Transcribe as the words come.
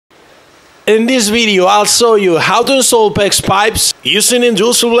In this video, I'll show you how to install PEX pipes using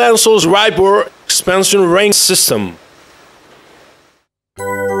industrial Blansol's Rayper Expansion Ring system.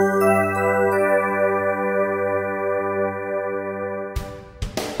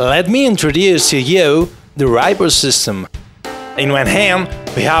 Let me introduce to you the Rayper system. In one hand,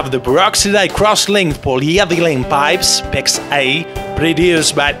 we have the peroxide cross-linked polyethylene pipes, PEX-A,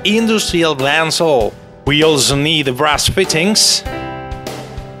 produced by industrial Blansol. We also need the brass fittings.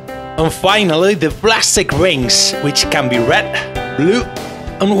 And finally, the plastic rings, which can be red, blue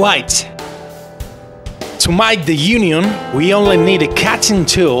and white. To make the union, we only need a cutting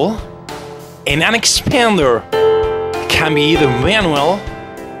tool and an expander. It can be either manual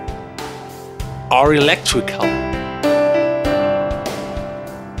or electrical.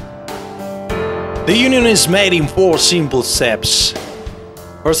 The union is made in 4 simple steps.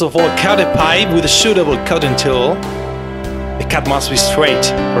 First of all, cut a pipe with a suitable cutting tool. The cut must be straight,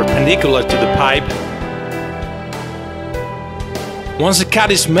 perpendicular to the pipe. Once the cut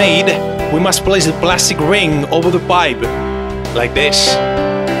is made, we must place the plastic ring over the pipe, like this.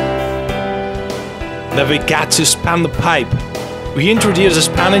 Then we got to span the pipe. We introduce a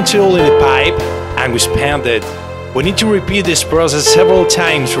spanning tool in the pipe and we span it. We need to repeat this process several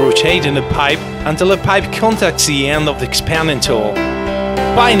times, rotating the pipe until the pipe contacts the end of the expanding tool.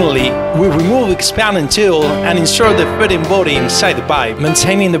 Finally, we remove the expanding tool and insert the fitting body inside the pipe,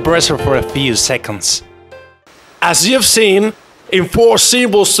 maintaining the pressure for a few seconds. As you've seen, in 4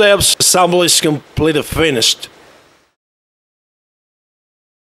 simple steps, assembly is completely finished.